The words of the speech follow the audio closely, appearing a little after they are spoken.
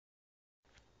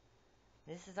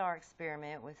This is our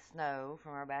experiment with snow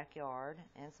from our backyard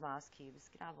and some ice cubes.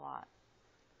 Get out of the light.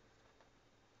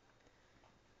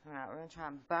 Alright, we're going to try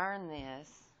and burn this.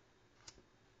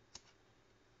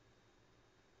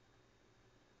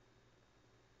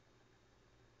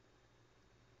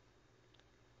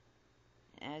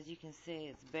 As you can see,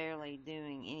 it's barely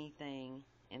doing anything,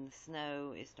 and the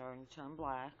snow is starting to turn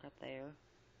black right there.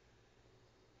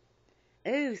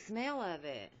 Ooh, smell of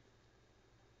it.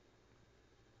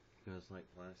 Smells like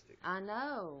plastic. I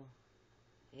know.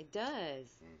 It does.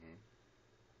 Mm-hmm.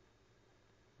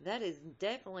 That is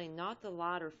definitely not the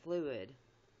lighter fluid.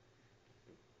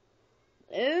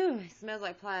 Ooh, it smells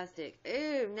like plastic.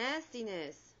 Ooh,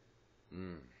 nastiness.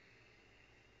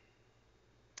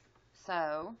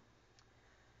 So,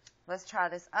 let's try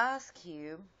this ice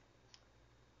cube.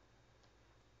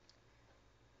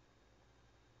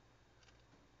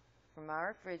 From my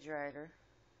refrigerator.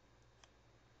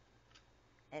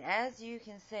 And as you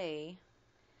can see,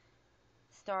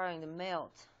 it's starting to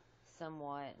melt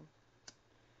somewhat.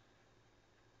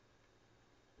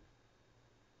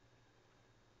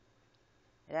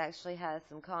 It actually has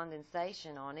some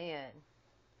condensation on it.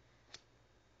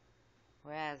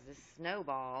 Whereas the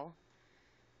snowball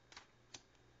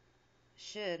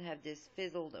should have just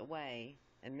fizzled away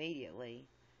immediately.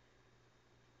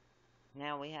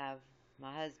 Now we have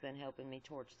my husband helping me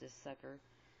torch this sucker.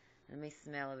 Let me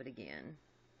smell of it again.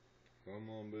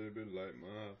 Come on, baby, light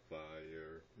my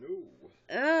fire. No.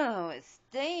 Oh, it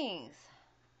stinks.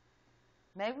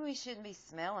 Maybe we shouldn't be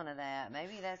smelling of that.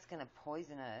 Maybe that's going to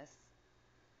poison us.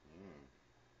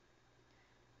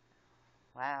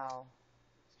 Wow.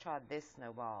 Let's try this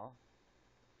snowball.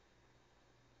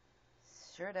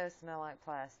 Sure does smell like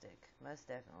plastic. Most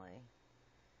definitely.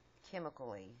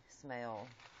 Chemically smell.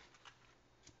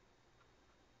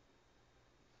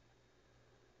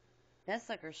 That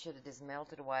sucker should have just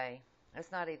melted away.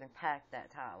 It's not even packed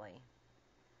that tightly.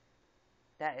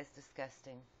 That is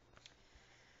disgusting.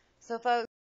 So, folks,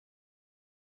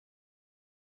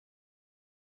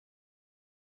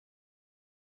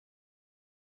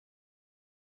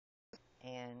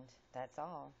 and that's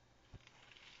all.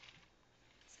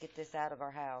 Let's get this out of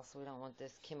our house. We don't want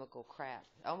this chemical crap.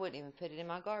 I wouldn't even put it in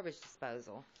my garbage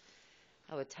disposal.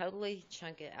 I would totally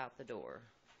chunk it out the door.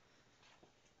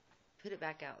 Put it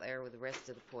back out there with the rest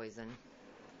of the poison.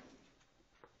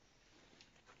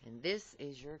 And this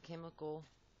is your chemical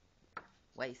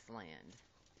wasteland.